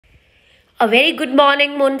A very good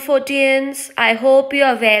morning, Moonfortians. I hope you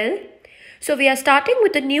are well. So, we are starting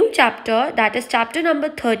with a new chapter, that is chapter number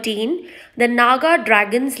 13, The Naga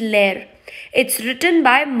Dragon's Lair. It's written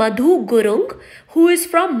by Madhu Gurung, who is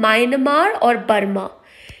from Myanmar or Burma.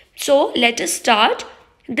 So, let us start.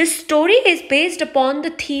 This story is based upon the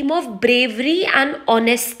theme of bravery and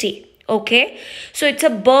honesty. Okay, so it's a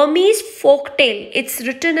Burmese folk tale. It's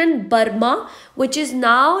written in Burma, which is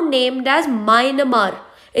now named as Myanmar.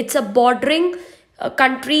 It's a bordering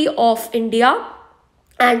country of India,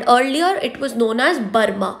 and earlier it was known as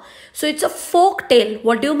Burma. So it's a folk tale.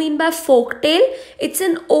 What do you mean by folk tale? It's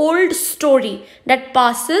an old story that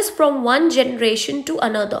passes from one generation to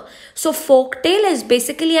another. So folk tale is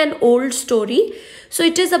basically an old story. So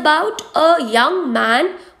it is about a young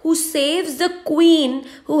man who saves the queen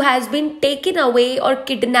who has been taken away or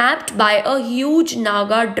kidnapped by a huge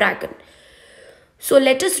Naga dragon. So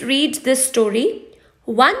let us read this story.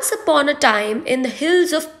 Once upon a time, in the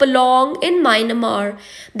hills of Palong in Myanmar,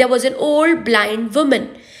 there was an old blind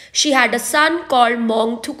woman. She had a son called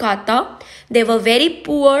Mong Thukata. They were very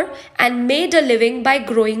poor and made a living by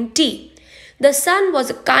growing tea. The son was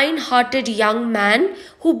a kind-hearted young man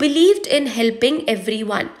who believed in helping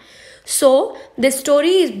everyone. So, this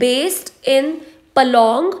story is based in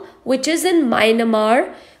Palong, which is in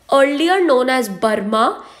Myanmar, earlier known as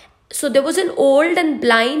Burma. So there was an old and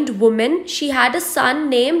blind woman. She had a son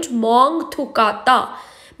named Mong Thukata.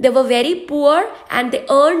 They were very poor and they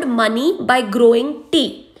earned money by growing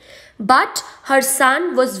tea. But her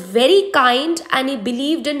son was very kind and he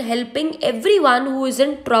believed in helping everyone who is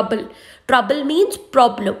in trouble. Trouble means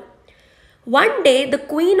problem. One day, the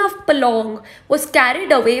queen of Palong was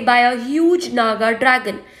carried away by a huge Naga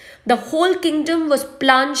dragon. The whole kingdom was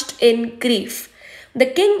plunged in grief. The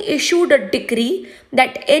king issued a decree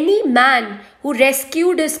that any man who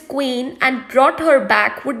rescued his queen and brought her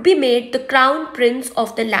back would be made the crown prince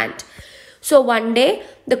of the land. So one day,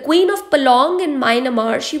 the queen of Palong in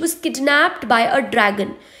Myanmar, she was kidnapped by a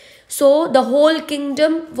dragon. So the whole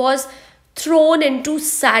kingdom was thrown into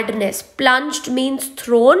sadness. Plunged means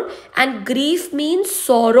thrown and grief means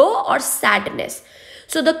sorrow or sadness.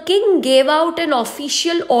 So the king gave out an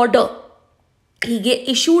official order. He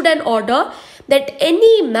issued an order that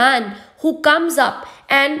any man who comes up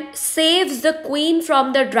and saves the queen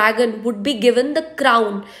from the dragon would be given the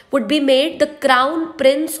crown, would be made the crown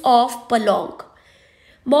prince of Palong.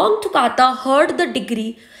 Mong Thukata heard the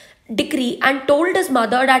decree and told his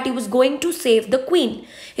mother that he was going to save the queen.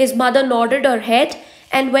 His mother nodded her head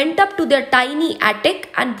and went up to their tiny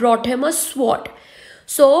attic and brought him a sword.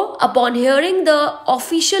 So, upon hearing the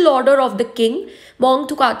official order of the king, Mong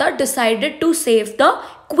Thukata decided to save the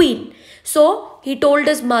queen. So, he told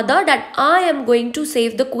his mother that I am going to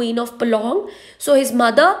save the queen of Palong. So, his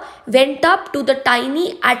mother went up to the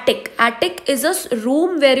tiny attic. Attic is a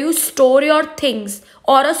room where you store your things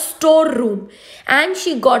or a storeroom. And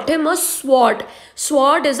she got him a sword.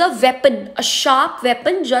 Sword is a weapon, a sharp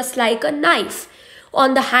weapon just like a knife.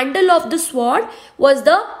 On the handle of the sword was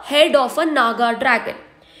the head of a Naga dragon.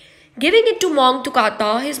 Giving it to Mong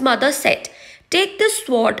Thukata, his mother said, "Take this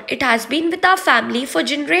sword, it has been with our family for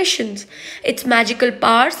generations. Its magical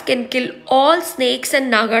powers can kill all snakes and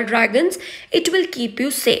Naga dragons. It will keep you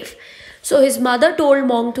safe." So his mother told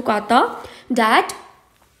Mong Thukata that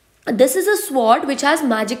this is a sword which has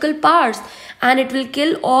magical powers and it will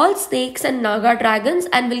kill all snakes and Naga dragons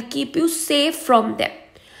and will keep you safe from them.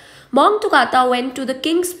 Mong Thukata went to the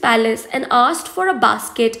king's palace and asked for a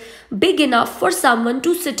basket big enough for someone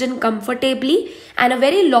to sit in comfortably and a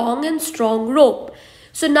very long and strong rope.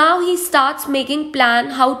 So now he starts making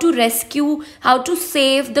plan how to rescue, how to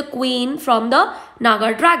save the queen from the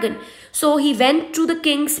Naga dragon. So he went to the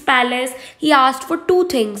king's palace. He asked for two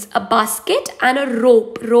things, a basket and a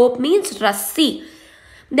rope. Rope means rassi.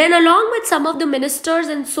 Then along with some of the ministers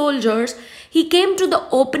and soldiers, he came to the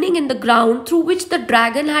opening in the ground through which the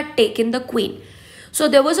dragon had taken the queen. So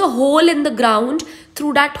there was a hole in the ground.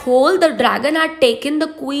 Through that hole, the dragon had taken the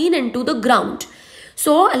queen into the ground.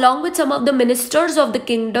 So along with some of the ministers of the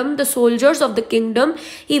kingdom, the soldiers of the kingdom,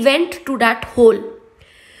 he went to that hole.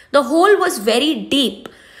 The hole was very deep.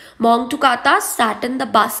 Mong Thukata sat in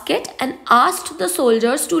the basket and asked the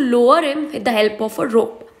soldiers to lower him with the help of a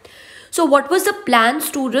rope. So what was the plan,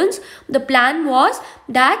 students? The plan was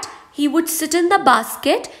that he would sit in the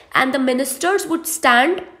basket and the ministers would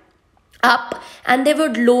stand up and they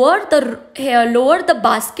would lower the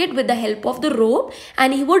basket with the help of the rope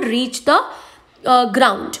and he would reach the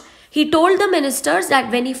ground. He told the ministers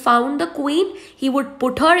that when he found the queen, he would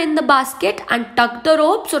put her in the basket and tug the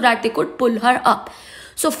rope so that they could pull her up.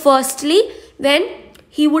 So firstly, when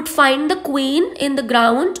he would find the queen in the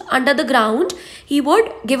ground, under the ground. He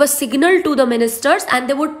would give a signal to the ministers and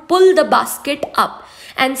they would pull the basket up.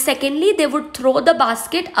 And secondly, they would throw the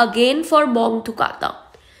basket again for Mong Thukata.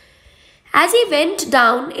 As he went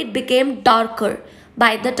down, it became darker.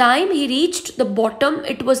 By the time he reached the bottom,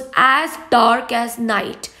 it was as dark as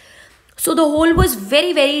night. So the hole was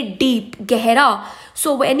very, very deep, gehra.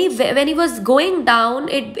 So when he was going down,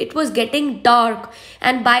 it was getting dark.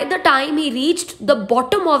 And by the time he reached the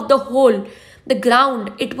bottom of the hole, the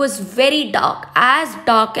ground, it was very dark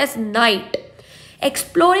as night.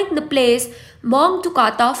 Exploring the place, Mong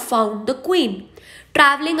Thukata found the queen.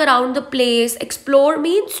 Traveling around the place, explore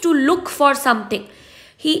means to look for something.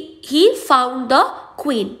 He found the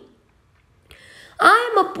queen.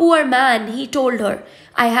 I am a poor man, he told her.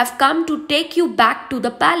 I have come to take you back to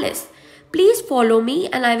the palace. Please follow me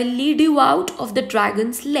and I will lead you out of the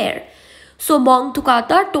dragon's lair. So Mong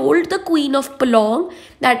Thukata told the queen of Palong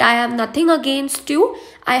that I have nothing against you.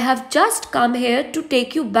 I have just come here to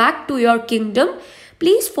take you back to your kingdom.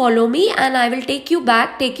 Please follow me and I will take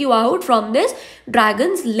you out from this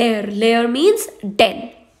dragon's lair. Lair means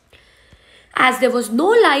den. As there was no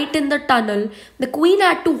light in the tunnel, the queen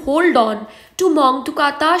had to hold on to Mong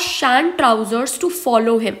Thukata's shan trousers to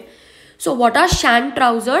follow him. So what are shan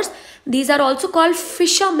trousers? These are also called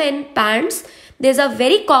fishermen pants. These are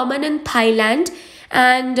very common in Thailand,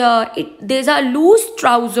 and these are loose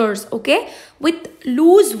trousers, okay, with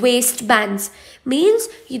loose waistbands. Means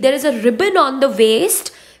there is a ribbon on the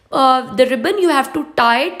waist. The ribbon you have to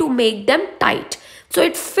tie to make them tight. So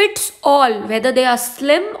it fits all, whether they are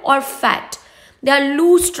slim or fat. They are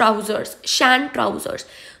loose trousers, shan trousers.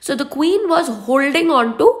 So the queen was holding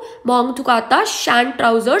on to Mong Thukata's shan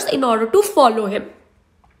trousers in order to follow him.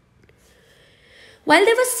 While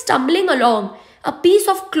they were stumbling along, a piece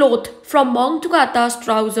of cloth from Mong Thukata's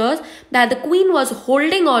trousers that the queen was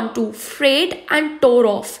holding on to frayed and tore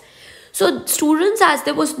off. So students, as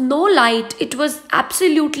there was no light, it was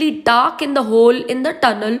absolutely dark in the hole in the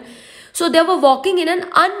tunnel. So they were walking in an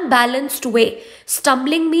unbalanced way.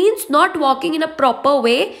 Stumbling means not walking in a proper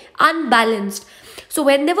way, unbalanced. So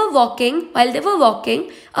while they were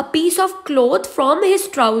walking, a piece of cloth from his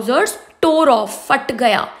trousers tore off, fat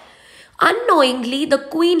gaya. Unknowingly, the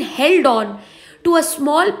queen held on to a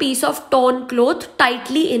small piece of torn cloth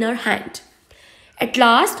tightly in her hand. At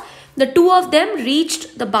last, the two of them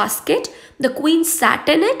reached the basket. The queen sat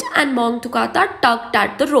in it and Mong Thukata tugged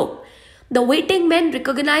at the rope. The waiting men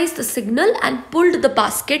recognized the signal and pulled the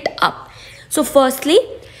basket up. So firstly,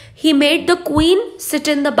 he made the queen sit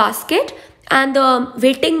in the basket, and the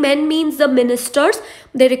waiting men means the ministers.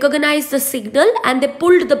 They recognized the signal and they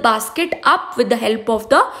pulled the basket up with the help of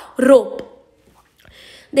the rope.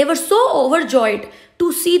 They were so overjoyed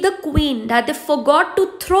to see the queen that they forgot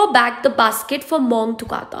to throw back the basket for Mong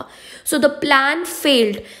Thukata. So the plan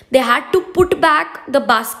failed. They had to put back the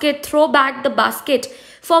basket, throw back the basket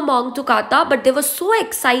for Mong Thukata, but they were so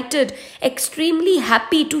excited, extremely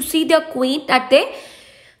happy to see their queen that they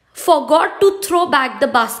forgot to throw back the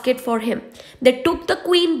basket for him. They took the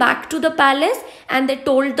queen back to the palace and they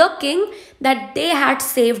told the king that they had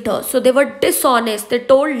saved her. So they were dishonest. They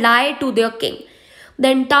told lie to their king. The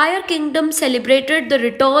entire kingdom celebrated the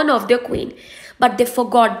return of their queen, but they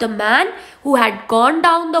forgot the man who had gone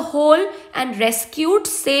down the hole and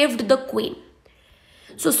saved the queen.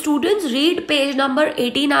 So students, read page number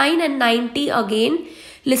 89 and 90 again.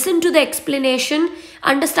 Listen to the explanation.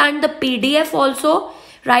 Understand the PDF also.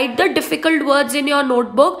 Write the difficult words in your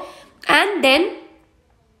notebook. And then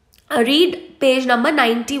read page number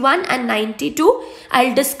 91 and 92.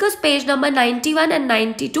 I'll discuss page number 91 and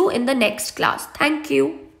 92 in the next class. Thank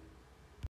you.